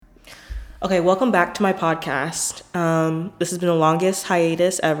Okay, welcome back to my podcast. This has been the longest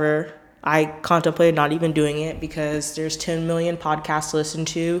hiatus ever. I contemplated not even doing it because there's 10 million podcasts to listen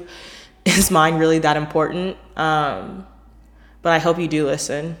to. Is mine really that important? But I hope you do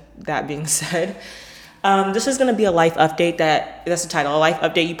listen. That being said, this is going to be a life update. That's the title. A life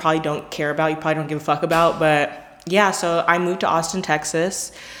update you probably don't care about. You probably don't give a fuck about. But yeah, so I moved to Austin,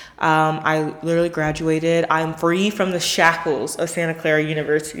 Texas. I literally graduated. I'm free from the shackles of Santa Clara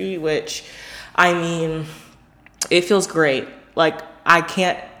University, which, I mean, it feels great. Like, I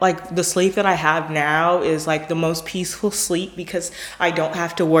can't, like, the sleep that I have now is like the most peaceful sleep because I don't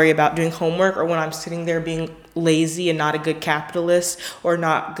have to worry about doing homework or when I'm sitting there being lazy and not a good capitalist or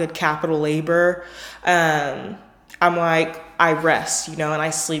not good capital labor. I'm like, I rest, and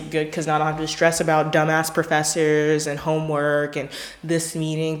I sleep good because not I have to stress about dumbass professors and homework and this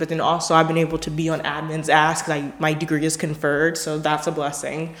meeting. But then also I've been able to be on admin's ass because my degree is conferred, so that's a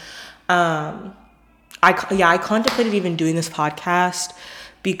blessing. I contemplated even doing this podcast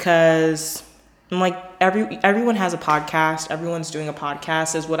because I'm like everyone has a podcast, everyone's doing a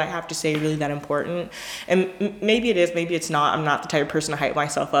podcast. Is what I have to say really that important? And maybe it is, maybe it's not. I'm not the type of person to hype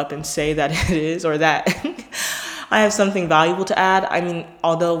myself up and say that it is or that I have something valuable to add. I mean,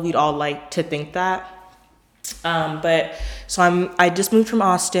 although we'd all like to think that. But so I just moved from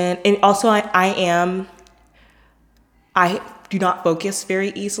Austin, and also I do not focus very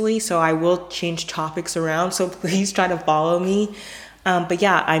easily, so I will change topics around. So please try to follow me. But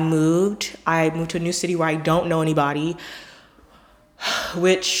yeah, I moved to a new city where I don't know anybody,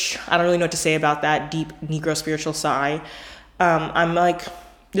 which I don't really know what to say about that deep Negro spiritual sigh. I'm like,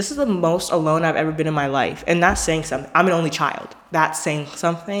 this is the most alone I've ever been in my life. And that's saying something. I'm an only child. That's saying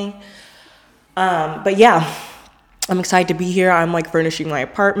something. But yeah, I'm excited to be here. I'm like furnishing my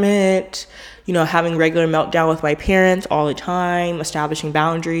apartment, having regular meltdown with my parents all the time, establishing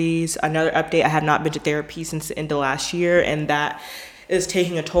boundaries. Another update, I have not been to therapy since the end of last year, and that is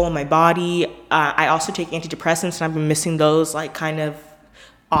taking a toll on my body. I also take antidepressants, and I've been missing those like kind of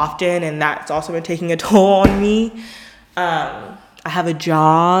often, and that's also been taking a toll on me. I have a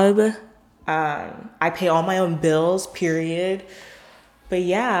job. I pay all my own bills, period. But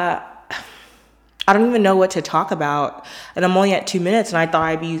yeah, I don't even know what to talk about. And I'm only at 2 minutes and I thought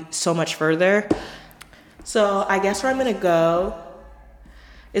I'd be so much further. So I guess where I'm gonna go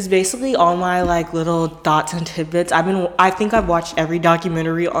is basically all my like little thoughts and tidbits. I think I've watched every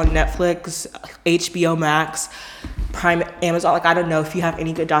documentary on Netflix, HBO Max, Prime, Amazon. Like, I don't know if you have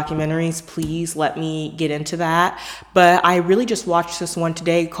any good documentaries, please let me get into that. But I really just watched this one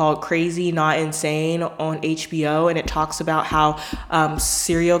today called Crazy Not Insane on HBO, and it talks about how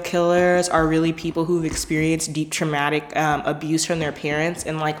serial killers are really people who've experienced deep traumatic abuse from their parents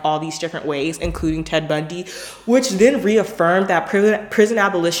in like all these different ways, including Ted Bundy, which then reaffirmed that prison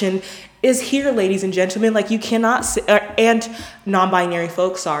abolition is here, ladies and gentlemen. Like, you cannot say, and non-binary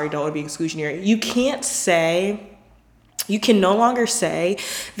folks, sorry, don't want to be exclusionary. You can no longer say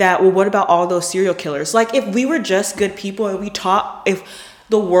that, well, what about all those serial killers? Like, if we were just good people and if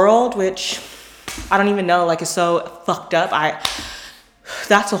the world, which I don't even know, like, is so fucked up,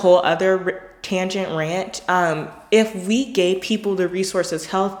 that's a whole other tangent rant. If we gave people the resources,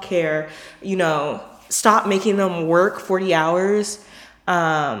 healthcare, stop making them work 40 hours,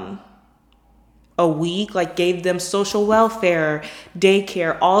 a week, like gave them social welfare,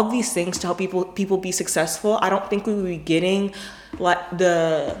 daycare, all of these things to help people be successful, I don't think we would be getting like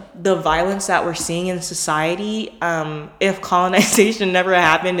the violence that we're seeing in society. If colonization never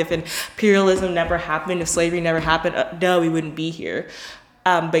happened, if imperialism never happened, if slavery never happened, no, we wouldn't be here.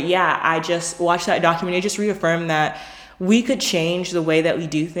 But yeah, I just watched that documentary. It just reaffirmed that we could change the way that we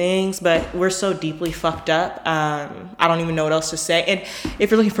do things, but we're so deeply fucked up. I don't even know what else to say. And if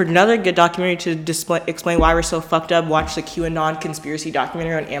you're looking for another good documentary to explain why we're so fucked up, watch the QAnon conspiracy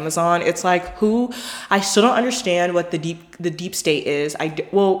documentary on Amazon. It's like, I still don't understand what the deep state is.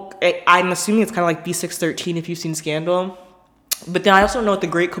 I'm assuming it's kind of like B613 if you've seen Scandal. But then I also don't know what the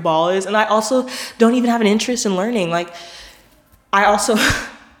Great Cabal is. And I also don't even have an interest in learning. Like, I also...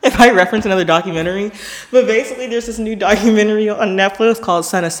 if I reference another documentary, but basically there's this new documentary on Netflix called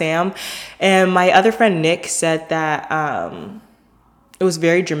Son of Sam, and my other friend Nick said that it was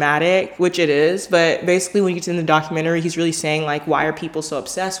very dramatic, which it is, but basically when you get to the documentary, he's really saying like, why are people so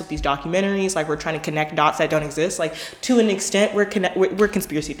obsessed with these documentaries? Like, we're trying to connect dots that don't exist. Like, to an extent, we're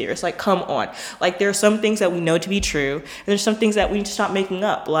conspiracy theorists. Like, come on. Like, there are some things that we know to be true, and there's some things that we need to stop making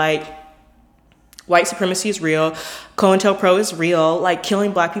up. Like, white supremacy is real. COINTELPRO is real. Like,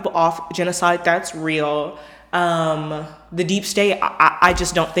 killing black people off, genocide, that's real. The deep state, I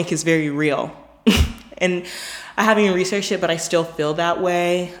just don't think is very real. And I haven't even researched it, but I still feel that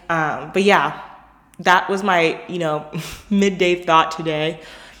way. But yeah, that was my, midday thought today,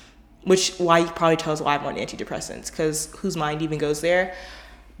 which why you probably tells why I'm on antidepressants, because whose mind even goes there.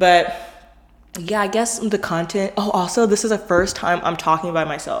 But yeah, I guess the content. Oh, also, this is the first time I'm talking by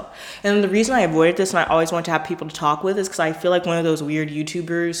myself. And the reason I avoided this and I always want to have people to talk with is because I feel like one of those weird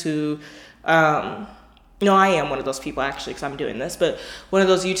YouTubers who, I am one of those people actually because I'm doing this, but one of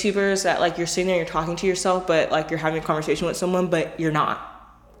those YouTubers that like you're sitting there and you're talking to yourself, but like you're having a conversation with someone, but you're not.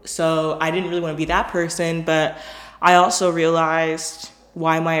 So I didn't really want to be that person, but I also realized,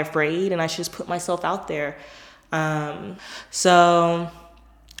 why am I afraid? And I should just put myself out there. So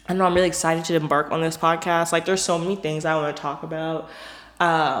I know I'm really excited to embark on this podcast. Like, there's so many things I want to talk about.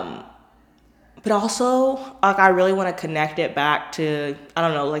 But also, like, I really want to connect it back to, I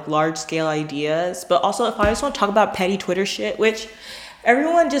don't know, like large scale ideas. But also, if I just want to talk about petty Twitter shit, which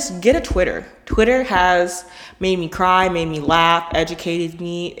everyone just get a Twitter. Twitter has made me cry, made me laugh, educated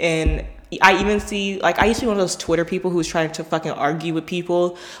me. And I even see, like, I used to be one of those Twitter people who was trying to fucking argue with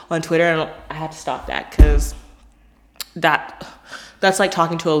people on Twitter. And I had to stop that because that's like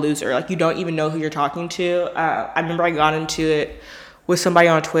talking to a loser. Like, you don't even know who you're talking to. I remember I got into it with somebody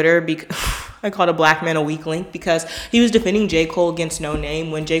on Twitter because I called a black man a weak link because he was defending J. Cole against No Name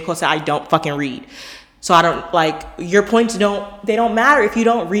when J. Cole said, I don't fucking read. So I don't, like, your points don't matter if you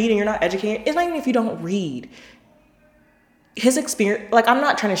don't read and you're not educated. It's not even if you don't read. His experience, like, I'm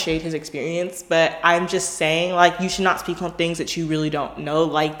not trying to shade his experience, but I'm just saying, like, you should not speak on things that you really don't know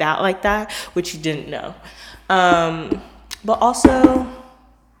like that, which you didn't know. But also,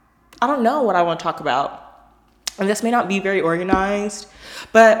 I don't know what I want to talk about. And this may not be very organized,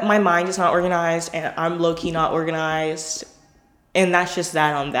 but my mind is not organized and I'm low-key not organized. And that's just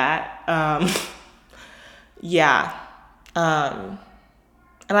that on that. Yeah. And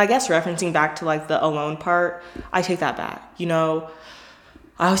I guess referencing back to like the alone part, I take that back.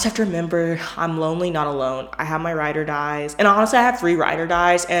 I always have to remember I'm lonely, not alone. I have my ride or dies. And honestly, I have 3 ride or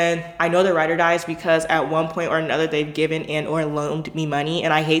dies. And I know they're ride or dies because at one point or another, they've given and or loaned me money.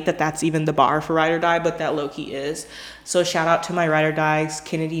 And I hate that that's even the bar for ride or die, but that low-key is. So shout out to my ride or dies,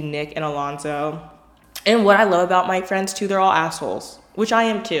 Kennedy, Nick, and Alonzo. And what I love about my friends too, they're all assholes, which I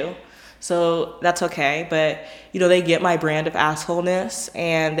am too. So that's okay. But, they get my brand of assholeness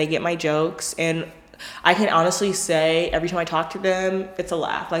and they get my jokes. And I can honestly say every time I talk to them, it's a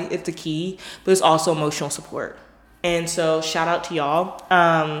laugh. Like, it's a key, but it's also emotional support. And so shout out to y'all.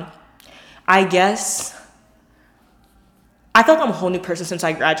 I guess I feel like I'm a whole new person since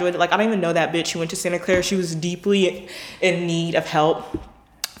I graduated. Like, I don't even know that bitch who went to Santa Clara. She was deeply in need of help,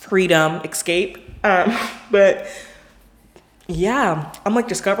 freedom, escape. But yeah, I'm like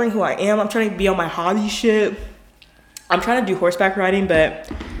discovering who I am. I'm trying to be on my hobby shit. I'm trying to do horseback riding,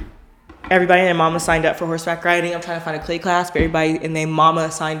 but everybody and their mama signed up for horseback riding. I'm trying to find a clay class, but everybody and their mama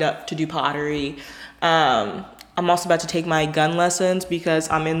signed up to do pottery. I'm also about to take my gun lessons because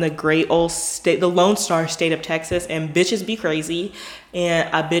I'm in the great old state, the Lone Star state of Texas, and bitches be crazy. And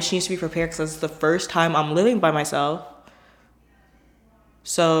a bitch needs to be prepared because it's the first time I'm living by myself.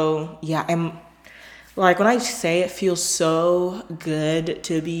 So yeah, I'm like, when I say it feels so good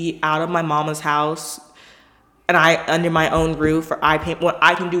to be out of my mama's house and under my own roof, or I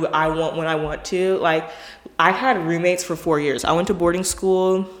can do what I want when I want to. Like, I had roommates for 4 years. I went to boarding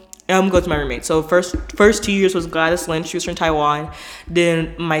school. And I'm going to my roommates. So first 2 years was Gladys Lynn. She was from Taiwan.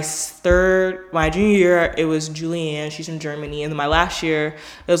 Then my junior year, it was Julianne. She's from Germany. And then my last year,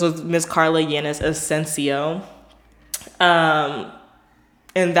 it was with Miss Carla Yanis Asensio. And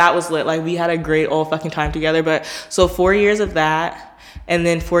that was lit. Like, we had a great old fucking time together. But so 4 years of that. And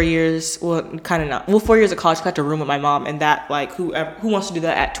then 4 years, well, kind of not. Well, 4 years of college, I got to room with my mom. And that, like, who wants to do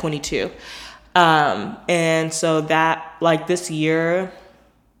that at 22? And so that, like, this year,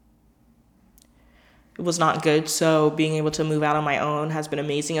 it was not good. So being able to move out on my own has been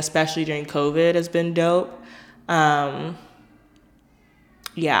amazing, especially during COVID has been dope. Yeah,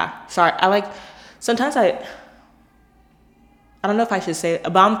 sorry. Sometimes I don't know if I should say it,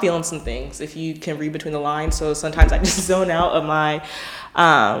 but I'm feeling some things, if you can read between the lines. So sometimes I just zone out of my,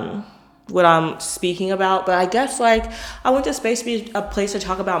 what I'm speaking about. But I guess, like, I want this space to be a place to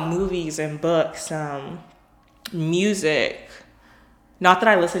talk about movies and books, music. Not that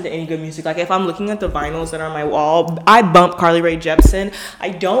I listen to any good music. Like, if I'm looking at the vinyls that are on my wall, I bump Carly Rae Jepsen. I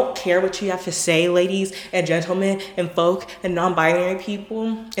don't care what you have to say, ladies and gentlemen and folk and non-binary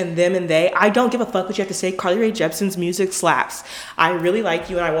people and them and they. I don't give a fuck what you have to say. Carly Rae Jepsen's music slaps. I really like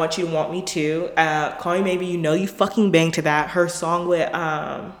you and I want you to want me too. Call Me Maybe, you fucking bang to that. Her song with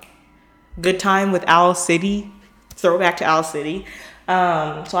Good Time with Owl City. Throwback to Owl City.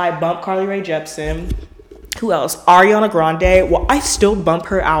 So I bump Carly Rae Jepsen. Who else? Ariana Grande. Well, I still bump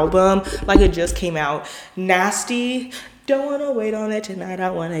her album like it just came out. Nasty. Don't wanna wait on it tonight.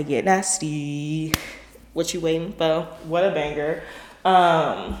 I wanna get nasty. What you waiting for? What a banger.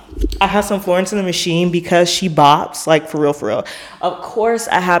 I have some Florence and the Machine because she bops, like for real, for real. Of course,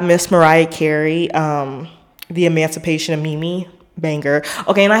 I have Miss Mariah Carey, The Emancipation of Mimi, banger.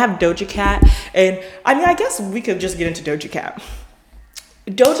 Okay, and I have Doja Cat, and I mean, I guess we could just get into Doja Cat.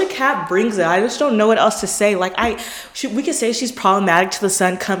 Doja Cat brings it. I just don't know what else to say. Like we could say she's problematic till the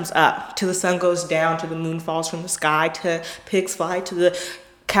sun comes up, till the sun goes down, till the moon falls from the sky, till pigs fly, till the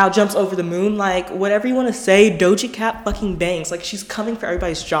cow jumps over the moon. Like whatever you want to say, Doja Cat fucking bangs. Like she's coming for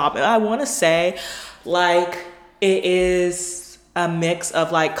everybody's job, and I want to say, like it is a mix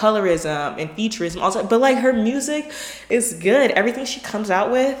of like colorism and featurism, also, but like her music is good. Everything she comes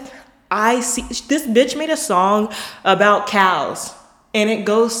out with, I see. This bitch made a song about cows. And it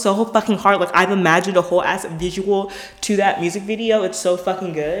goes so fucking hard. Like, I've imagined a whole ass visual to that music video. It's so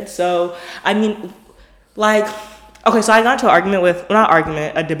fucking good. So, I mean, like, okay, so I got into an argument with, well, not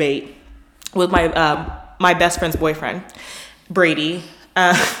argument, a debate with my best friend's boyfriend, Brady.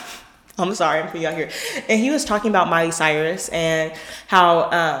 I'm sorry, I'm putting you out here. And he was talking about Miley Cyrus and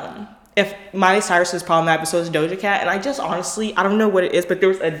how, if Miley Cyrus is problematic, but so is Doja Cat. And I just honestly, I don't know what it is, but there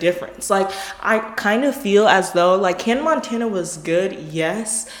was a difference. Like, I kind of feel as though, like, Hannah Montana was good.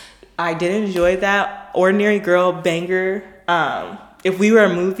 Yes, I did enjoy that. Ordinary Girl, banger. If We Were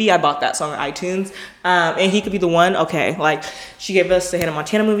a Movie, I bought that song on iTunes. And He Could Be the One. Okay, like, she gave us the Hannah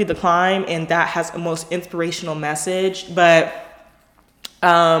Montana movie, The Climb, and that has a most inspirational message. But,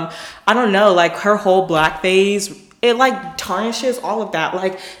 I don't know, like, her whole black phase, it like tarnishes all of that.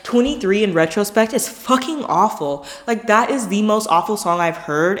 Like 23 in retrospect is fucking awful. Like that is the most awful song I've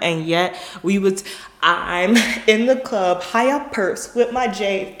heard, and yet I'm in the club, high up purse with my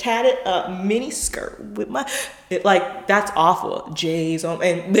J, tatted up mini skirt with my, like that's awful. J's on,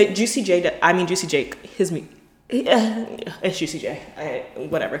 and but Juicy J, his me, it's Juicy J,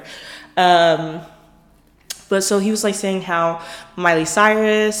 whatever. But so he was like saying how Miley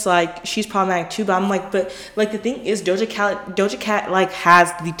Cyrus, like she's problematic too. But I'm like, but like the thing is, Doja Cat like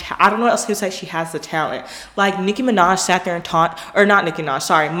has the I don't know what else to say. She has the talent. Like Nicki Minaj sat there and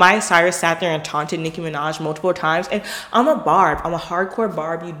Miley Cyrus sat there and taunted Nicki Minaj multiple times. And I'm a Barb. I'm a hardcore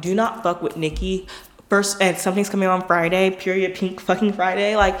Barb. You do not fuck with Nicki. First, and something's coming on Friday, period, pink fucking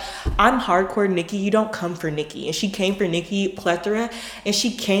Friday. Like, I'm hardcore Nicki. You don't come for Nicki. And she came for Nicki plethora. And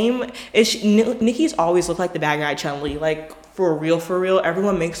Nicki's always looked like the bad guy Chun-Li. Like, for real.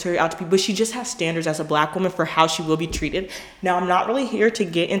 Everyone makes her out to be, but she just has standards as a black woman for how she will be treated. Now, I'm not really here to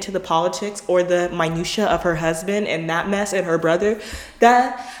get into the politics or the minutia of her husband and that mess and her brother.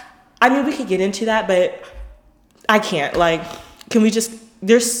 We could get into that, but I can't. Like, can we just...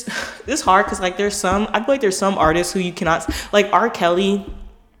 It's hard because like I feel like there's some artists who you cannot, like R. Kelly,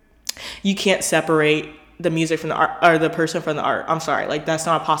 you can't separate the music from the art or the person from the art. I'm sorry, like that's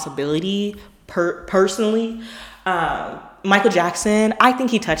not a possibility personally. Michael Jackson, I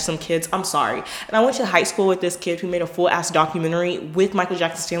think he touched some kids. I'm sorry. And I went to high school with this kid who made a full ass documentary with Michael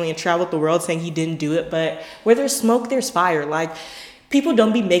Jackson Stanley and traveled the world saying he didn't do it, but where there's smoke, there's fire. Like, people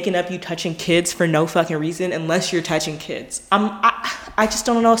don't be making up you touching kids for no fucking reason unless you're touching kids. I just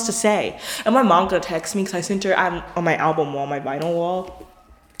don't know what else to say. And my mom gonna text me because I sent her, I'm on my album wall, my vinyl wall.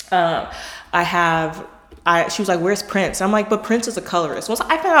 She was like, where's Prince? I'm like, but Prince is a colorist. Once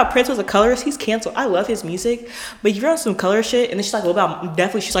I found out Prince was a colorist, he's canceled. I love his music, but you're on some color shit. And then she's like, what about,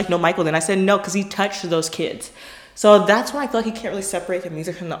 definitely, she's like, no, Michael. Then I said, no, because he touched those kids. So that's when I feel like you can't really separate the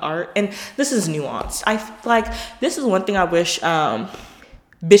music from the art. And this is nuanced. I feel like this is one thing I wish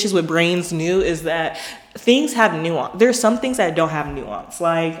bitches with brains knew, is that things have nuance. There's some things that don't have nuance.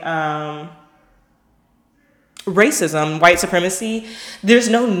 Like racism, white supremacy, there's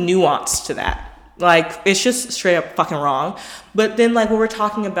no nuance to that. Like, it's just straight up fucking wrong. But then, like, when we're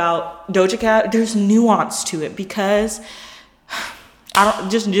talking about Doja Cat, there's nuance to it because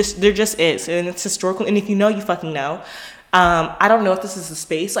there just is. And it's historical. And if you know, you fucking know. I don't know if this is a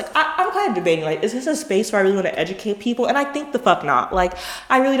space. Like, I'm kind of debating, like, is this a space where I really want to educate people? And I think the fuck not. Like,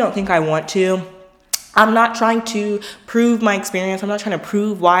 I really don't think I want to. I'm not trying to prove my experience. I'm not trying to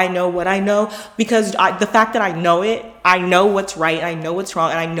prove why I know what I know, because the fact that I know it, I know what's right, I know what's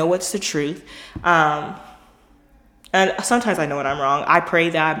wrong, and I know what's the truth. And sometimes I know when I'm wrong. I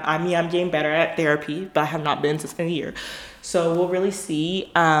pray that I'm getting better at therapy, but I have not been since a year. So we'll really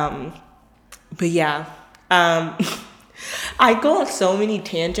see. But yeah. I go on so many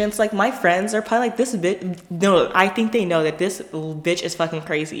tangents. Like, my friends are probably like, this bitch. No, I think they know that this bitch is fucking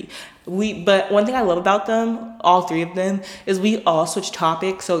crazy. But one thing I love about them, all three of them, is we all switch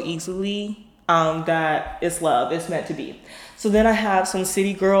topics so easily. that is love, it's meant to be. So then I have some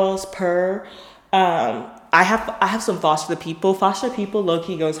City Girls per. I have some Foster the People. Foster the People low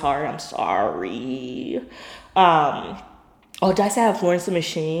key goes hard. I'm sorry. Oh, did I say I have Florence the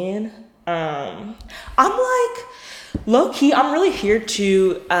Machine? I'm like, low key, I'm really here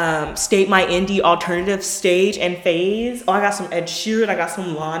to state my indie alternative stage and phase. Oh, I got some Ed Sheeran, I got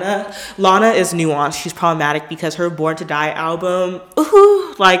some Lana. Lana is nuanced. She's problematic because her Born to Die album,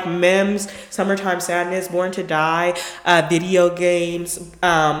 ooh, like Mims, Summertime Sadness, Born to Die, video games,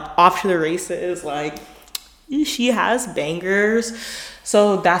 Off to the Races, like, she has bangers.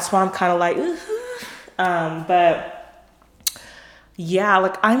 So that's why I'm kind of like, but yeah,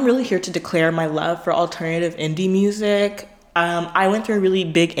 like I'm really here to declare my love for alternative indie music. I went through a really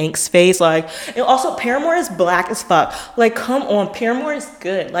big angst phase, like, and also Paramore is black as fuck. Like, come on, Paramore is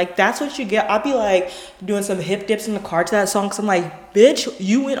good. Like, that's what you get. I'll be like doing some hip dips in the car to that song. Cause I'm like, bitch,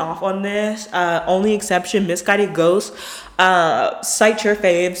 you went off on this. Only exception, Misguided Ghost. Cite your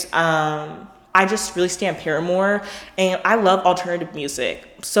faves. I just really stand Paramore, and I love alternative music,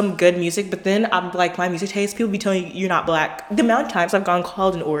 some good music, but then I'm like, my music taste, people be telling you you're not black. The amount of times I've gone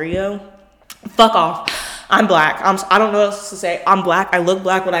called an Oreo, fuck off. I'm black. I don't know what else to say. I'm black. I look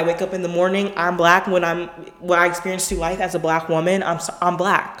black when I wake up in the morning. I'm black when I experience through life as a black woman. I'm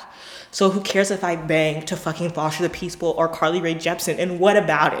black. So who cares if I bang to fucking Foster the Peaceful or Carly Rae Jepsen, and what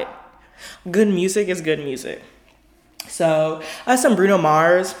about it? Good music is good music. So I have some Bruno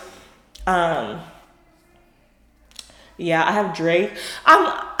Mars. Yeah, I have Drake.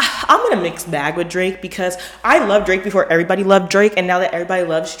 I'm in a mixed bag with Drake because I loved Drake before everybody loved Drake, and now that everybody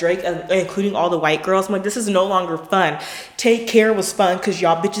loves Drake, including all the white girls, I'm like, this is no longer fun. Take Care was fun because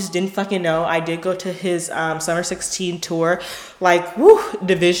y'all bitches didn't fucking know. I did go to his Summer 16 tour. Like, woo,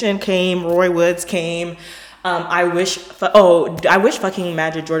 Division came, Roy Woods came. I wish fucking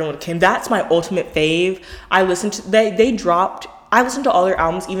Magic Jordan would have came. That's my ultimate fave. I listened to all their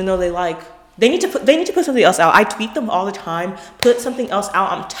albums, even though they need to put something else out. I tweet them all the time. Put something else out.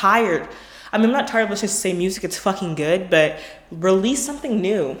 I'm tired. I mean, I'm not tired of listening to the same music. It's fucking good, but release something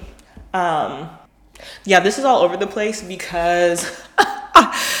new. Yeah, this is all over the place because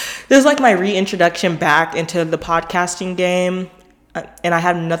this is like my reintroduction back into the podcasting game, and I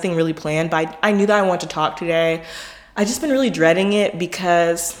had nothing really planned, but I knew that I wanted to talk today. I just been really dreading it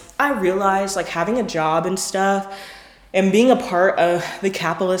because I realized, like, having a job and stuff and being a part of the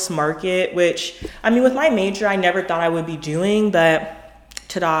capitalist market, which, I mean, with my major, I never thought I would be doing, but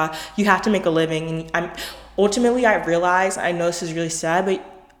ta-da, you have to make a living. And ultimately, I realized, I know this is really sad, but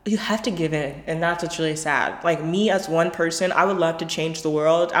you have to give in, and that's what's really sad. Like, me as one person, I would love to change the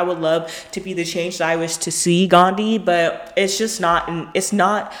world. I would love to be the change that I wish to see, Gandhi, but it's just not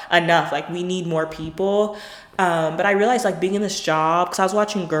enough. Like, we need more people. But I realized, like, being in this job, because I was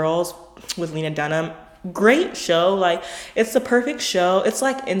watching Girls with Lena Dunham. Great show. Like, it's the perfect show. It's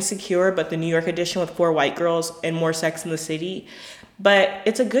like Insecure, but the New York edition with 4 white girls and more Sex in the City. But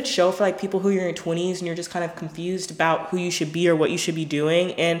it's a good show for, like, people who are in your 20s and you're just kind of confused about who you should be or what you should be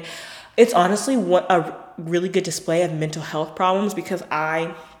doing. And it's honestly a really good display of mental health problems, because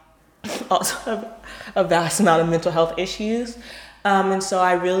I also have a vast amount of mental health issues. And so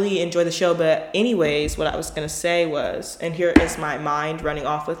I really enjoy the show. But anyways, what I was going to say was, and here is my mind running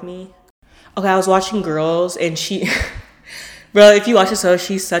off with me. Okay, I was watching Girls, and bro, if you watch the show,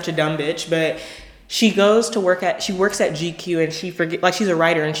 she's such a dumb bitch, but she works at GQ, and she's a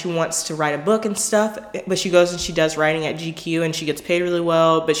writer, and she wants to write a book and stuff, but she goes and she does writing at GQ, and she gets paid really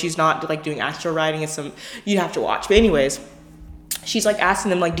well, but she's not, like, doing actual writing. It's you'd have to watch. But anyways, she's, like, asking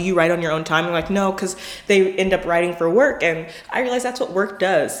them, like, do you write on your own time? I'm like, no, because they end up writing for work, and I realize that's what work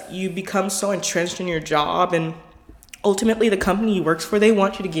does. You become so entrenched in your job, and ultimately, the company you work for, they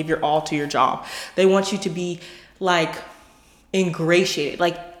want you to give your all to your job. They want you to be, like, ingratiated,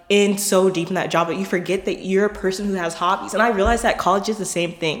 like, in so deep in that job that you forget that you're a person who has hobbies. And I realize that college is the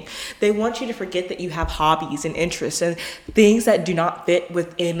same thing. They want you to forget that you have hobbies and interests and things that do not fit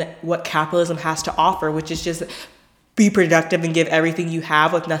within what capitalism has to offer, which is just be productive and give everything you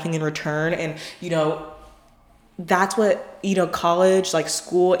have with nothing in return. And, that's what, college, like,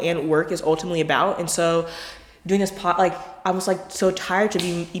 school and work is ultimately about. And so doing this I was, like, so tired to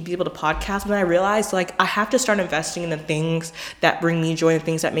be able to podcast, but then I realized, like, I have to start investing in the things that bring me joy and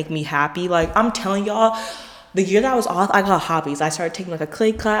things that make me happy. Like, I'm telling y'all, the year that I was off, I got hobbies. I started taking, like, a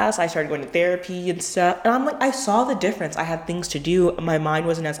clay class. I started going to therapy and stuff. And I'm like, I saw the difference. I had things to do. My mind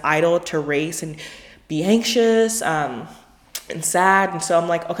wasn't as idle to race and be anxious and sad. And so I'm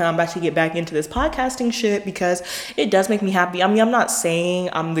like, okay, I'm about to get back into this podcasting shit because it does make me happy. I mean, I'm not saying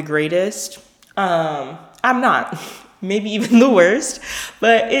I'm the greatest. I'm not. maybe even the worst,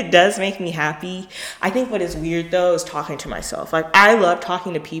 but it does make me happy. I think what is weird though is talking to myself. Like, I love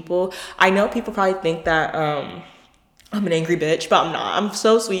talking to people. I know people probably think that I'm an angry bitch, but I'm not. I'm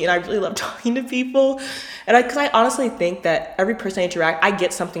so sweet and I really love talking to people. And because I honestly think that every person I interact, I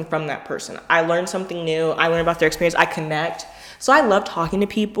get something from that person. I learn something new. I learn about their experience. I connect. So I love talking to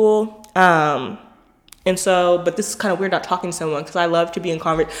people. And so, but this is kind of weird not talking to someone because I love to be in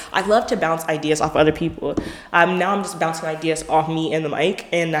conversation. I love to bounce ideas off other people. Now I'm just bouncing ideas off me and the mic,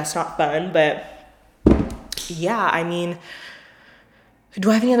 and that's not fun. But yeah, I mean, do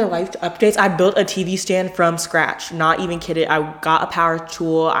I have any other life updates? I built a TV stand from scratch. Not even kidding. I got a power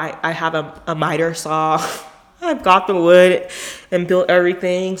tool. I have a miter saw. I've got the wood and built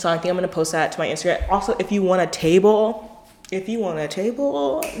everything. So I think I'm going to post that to my Instagram. Also, if you want a table, get a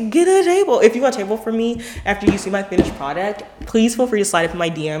table. If you want a table for me after you see my finished product, please feel free to slide up in my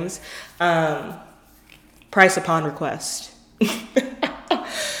DMs. Price upon request.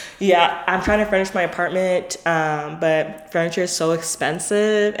 Yeah, I'm trying to furnish my apartment, but furniture is so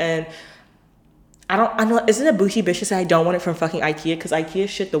expensive, and I don't, isn't it bougie bitch to say I don't want it from fucking IKEA, because IKEA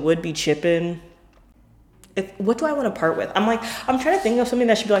shit, the wood be chipping. What do I want to part with? I'm trying to think of something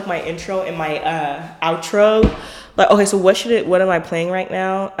that should be like my intro and my outro. Like, okay, so what am I playing right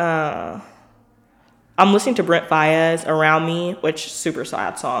now? I'm listening to Brent Faiyaz, Around Me, which super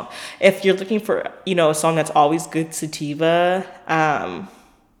sad song. If you're looking for, a song that's always good, Sativa,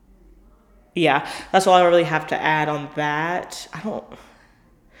 yeah, that's all I really have to add on that.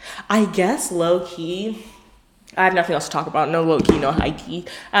 I guess low key, I have nothing else to talk about. No low key, no high key.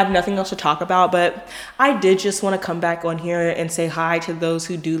 I have nothing else to talk about, but I did just want to come back on here and say hi to those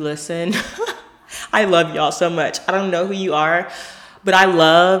who do listen. I love y'all so much. I don't know who you are, but I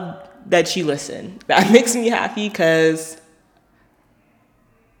love that you listen. That makes me happy, because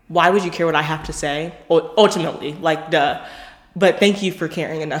why would you care what I have to say? Ultimately, like, duh. But thank you for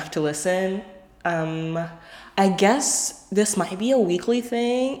caring enough to listen. I guess this might be a weekly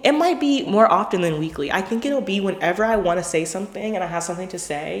thing. It might be more often than weekly. I think it'll be whenever I want to say something and I have something to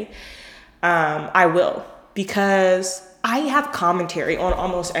say, I will. Because I have commentary on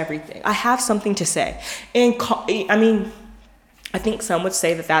almost everything. I have something to say. And I think some would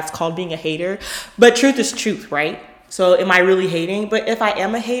say that that's called being a hater. But truth is truth, right? So am I really hating? But if I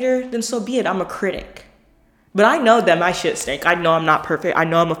am a hater, then so be it. I'm a critic. But I know that my shit stink. I know I'm not perfect. I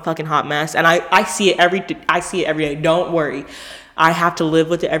know I'm a fucking hot mess. And I see it every day. Don't worry. I have to live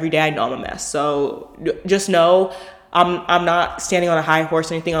with it every day. I know I'm a mess. So just know I'm not standing on a high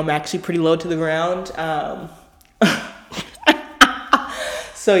horse or anything. I'm actually pretty low to the ground.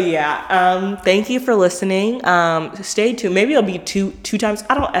 So yeah, thank you for listening. Stay tuned. Maybe it'll be two times.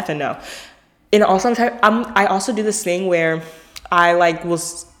 I don't effing know. And also, I also do this thing where I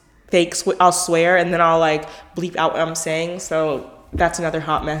I'll swear and then I'll bleep out what I'm saying. So that's another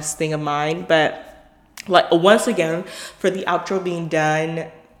hot mess thing of mine. But once again, for the outro being done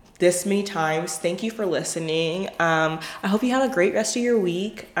this many times, thank you for listening. I hope you have a great rest of your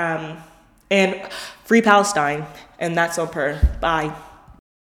week. And free Palestine. And that's on per. Bye.